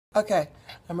Okay,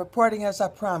 I'm reporting as I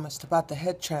promised about the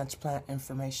head transplant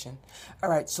information. All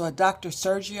right, so a Dr.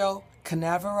 Sergio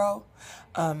Canavero,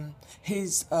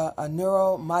 he's a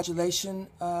neuromodulation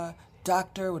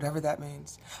doctor, whatever that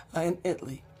means, in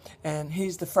Italy. And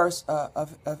he's the first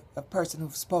of a person who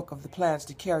spoke of the plans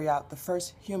to carry out the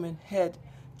first human head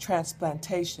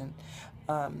transplantation.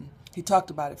 He talked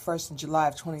about it first in July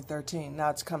of 2013. Now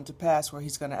it's come to pass where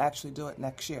he's going to actually do it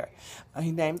next year.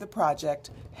 He named the project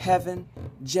Heaven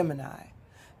Gemini.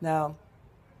 Now,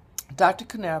 Dr.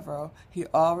 Canavero, he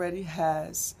already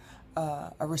has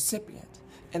a recipient,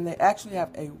 and they actually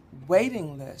have a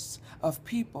waiting list of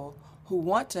people who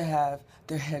want to have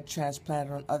their head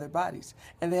transplanted on other bodies.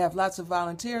 And they have lots of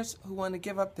volunteers who want to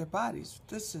give up their bodies.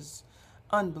 This is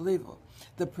unbelievable.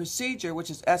 The procedure, which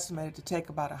is estimated to take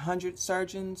about 100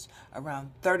 surgeons,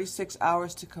 around 36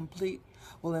 hours to complete,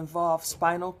 will involve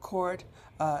spinal cord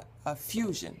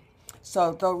fusion.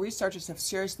 So, though researchers have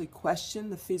seriously questioned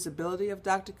the feasibility of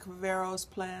Dr. Cavero's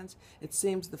plans, it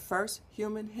seems the first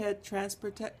human head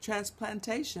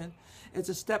transplantation is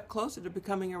a step closer to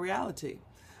becoming a reality.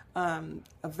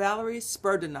 Valery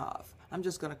Spurdanov, I'm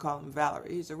just going to call him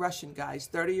Valery. He's a Russian guy. He's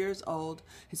 30 years old.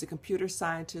 He's a computer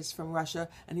scientist from Russia,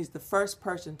 and he's the first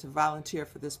person to volunteer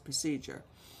for this procedure.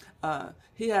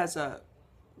 He has a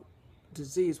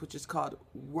disease which is called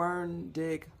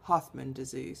Wernicke-Hoffman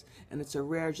disease, and it's a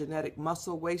rare genetic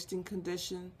muscle wasting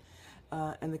condition.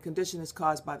 And the condition is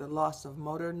caused by the loss of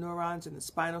motor neurons in the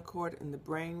spinal cord in the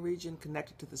brain region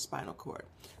connected to the spinal cord.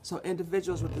 So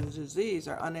individuals with the disease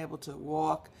are unable to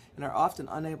walk and are often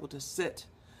unable to sit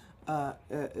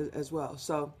as well.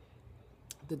 So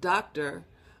the doctor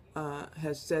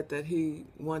has said that he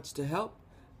wants to help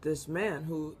this man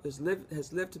who has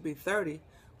lived to be 30,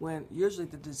 when usually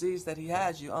the disease that he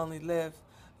has, you only live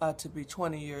to be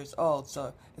 20 years old.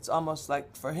 So it's almost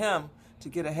like for him, to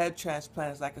get a head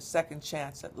transplant is like a second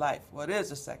chance at life. Well, it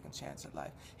is a second chance at life.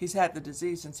 He's had the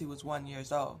disease since he was 1 year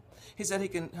old. He said he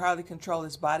can hardly control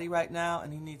his body right now,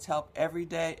 and he needs help every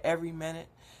day, every minute,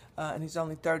 and he's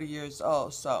only 30 years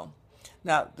old. So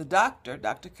now the doctor,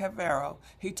 Dr. Cavero,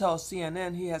 he told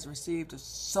CNN he has received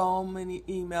so many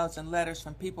emails and letters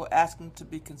from people asking to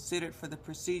be considered for the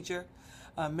procedure.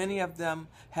 Many of them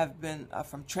have been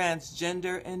from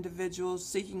transgender individuals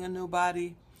seeking a new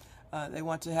body. They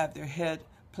want to have their head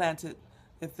planted.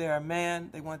 If they're a man,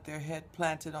 they want their head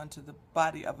planted onto the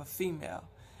body of a female.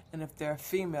 And if they're a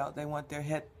female, they want their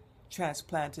head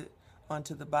transplanted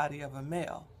onto the body of a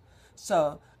male.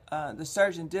 So the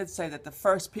surgeon did say that the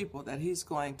first people that he's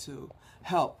going to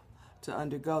help to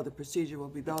undergo the procedure will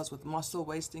be those with muscle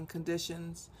wasting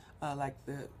conditions, like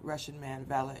the Russian man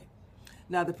Valet.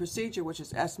 Now, the procedure, which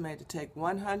is estimated to take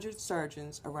 100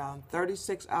 surgeons around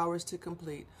 36 hours to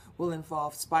complete, will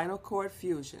involve spinal cord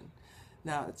fusion.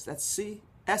 Now, that's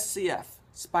SCF,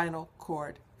 spinal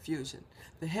cord fusion.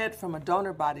 The head from a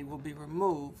donor body will be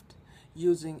removed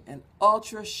using an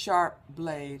ultra-sharp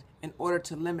blade in order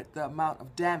to limit the amount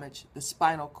of damage the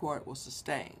spinal cord will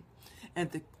sustain.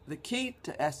 And the key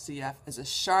to SCF is a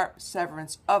sharp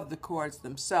severance of the cords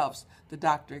themselves, the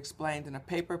doctor explained in a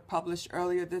paper published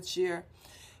earlier this year.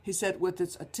 He said with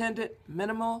its attendant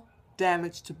minimal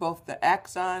damage to both the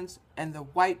axons and the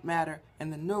white matter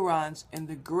and the neurons in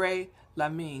the gray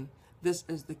lamine. This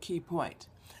is the key point.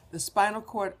 The spinal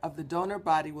cord of the donor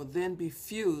body will then be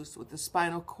fused with the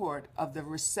spinal cord of the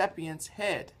recipient's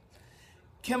head.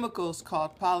 Chemicals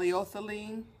called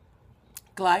polyethylene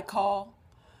glycol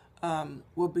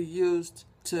will be used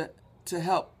to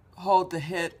help hold the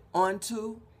head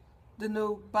onto the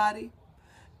new body,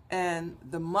 and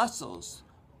the muscles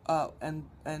and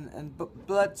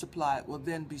blood supply will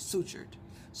then be sutured.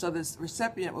 So this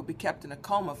recipient will be kept in a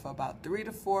coma for about 3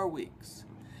 to 4 weeks.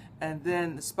 And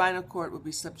then the spinal cord will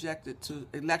be subjected to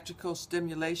electrical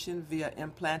stimulation via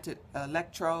implanted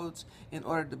electrodes in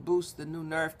order to boost the new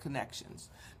nerve connections.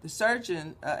 The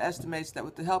surgeon estimates that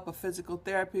with the help of physical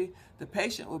therapy, the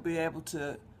patient will be able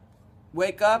to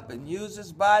wake up and use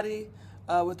his body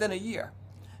within a year.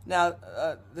 Now,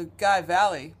 the guy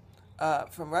Valley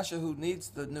from Russia who needs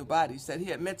the new body said he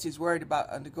admits he's worried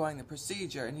about undergoing the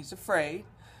procedure and he's afraid.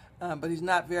 But he's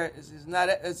not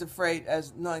as afraid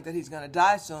as knowing that he's going to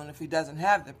die soon if he doesn't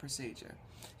have the procedure.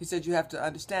 He said you have to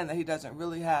understand that he doesn't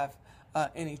really have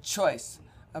any choice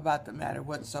about the matter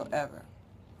whatsoever.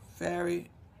 Very,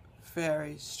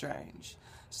 very strange.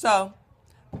 So,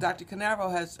 Dr.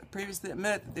 Canaro has previously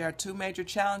admitted that there are 2 major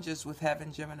challenges with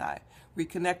Heaven Gemini: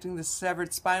 reconnecting the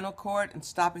severed spinal cord and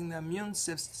stopping the immune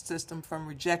system from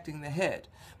rejecting the head.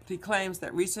 But he claims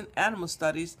that recent animal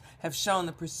studies have shown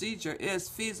the procedure is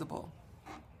feasible.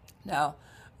 Now,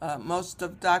 Most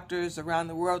of doctors around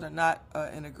the world are not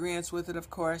in agreement with it, of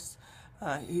course.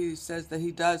 He says that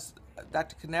he does,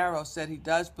 Dr. Canaro said he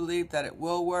does believe that it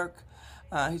will work.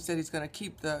 He said he's going to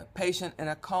keep the patient in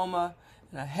a coma,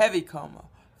 in a heavy coma,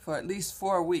 for at least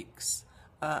 4 weeks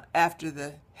after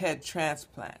the head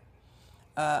transplant.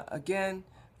 Again,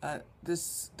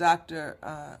 this doctor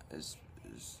is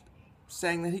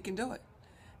saying that he can do it.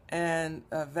 And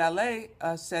Valet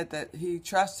said that he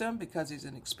trusts him because he's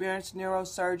an experienced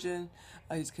neurosurgeon.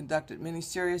 He's conducted many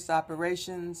serious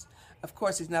operations. Of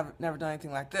course, he's never done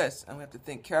anything like this, and we have to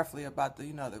think carefully about the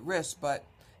the risk. But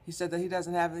he said that he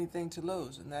doesn't have anything to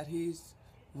lose and that he's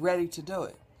ready to do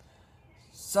it.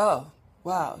 So,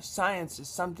 wow, science is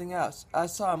something else. I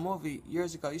saw a movie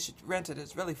years ago. You should rent it.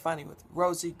 It's really funny, with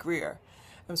Rosie Greer.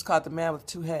 It was called The Man with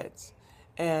Two Heads.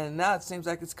 And now it seems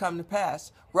like it's come to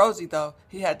pass. Rosie, though,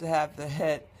 he had to have the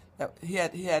head. He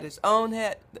had his own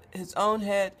head,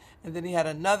 and then he had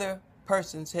another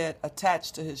person's head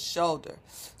attached to his shoulder.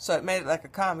 So it made it like a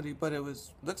comedy, but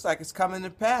looks like it's coming to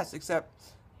pass, except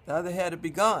the other head would be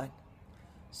gone.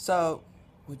 So,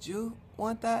 would you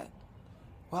want that?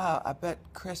 Wow, I bet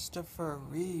Christopher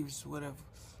Reeves would have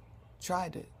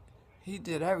tried it. He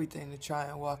did everything to try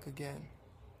and walk again.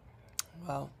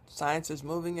 Well, science is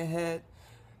moving ahead.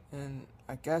 And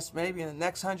I guess maybe in the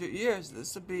next 100 years,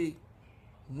 this will be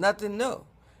nothing new.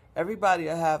 Everybody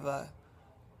will have a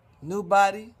new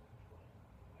body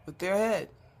with their head.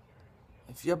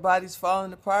 If your body's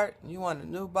falling apart and you want a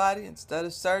new body, instead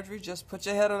of surgery, just put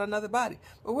your head on another body.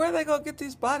 But where are they going to get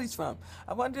these bodies from?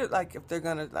 I wonder, if they're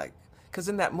going to, because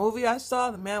in that movie I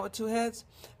saw, The Man with Two Heads,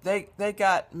 they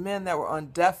got men that were on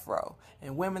death row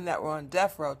and women that were on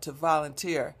death row to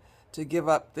volunteer to give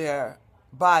up their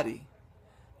body.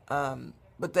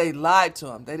 But they lied to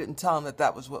him. They didn't tell him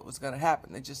that was what was going to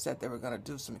happen. They just said they were going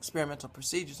to do some experimental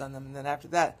procedures on them, and then after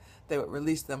that, they would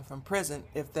release them from prison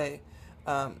if they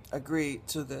agreed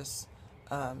to this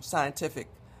scientific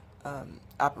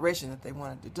operation that they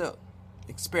wanted to do,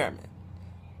 experiment.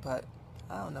 But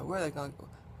I don't know where they going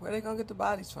to get the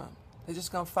bodies from. They're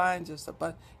just going to find just a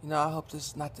bunch. I hope this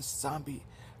is not this zombie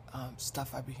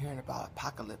stuff I be hearing about,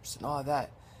 apocalypse and all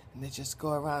that. And they just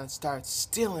go around and start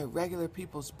stealing regular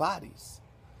people's bodies.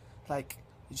 Like,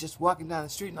 you're just walking down the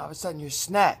street and all of a sudden you're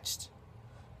snatched.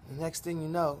 The next thing you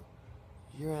know,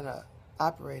 you're in an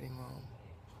operating room.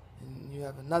 And you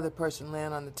have another person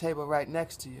laying on the table right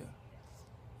next to you.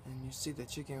 And you see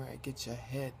that you're getting ready to get your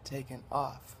head taken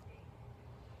off.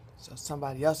 So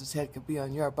somebody else's head could be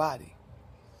on your body.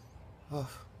 Oh,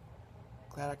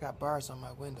 glad I got bars on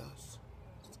my windows.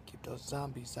 Just keep those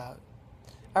zombies out.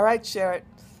 All right, share it.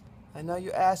 I know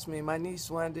you asked me. My niece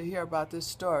wanted to hear about this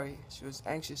story. She was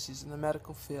anxious. She's in the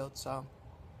medical field, so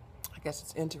I guess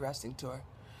it's interesting to her.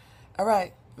 All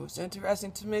right. It was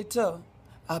interesting to me, too.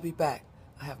 I'll be back.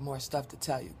 I have more stuff to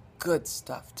tell you. Good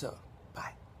stuff, too.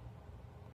 Bye.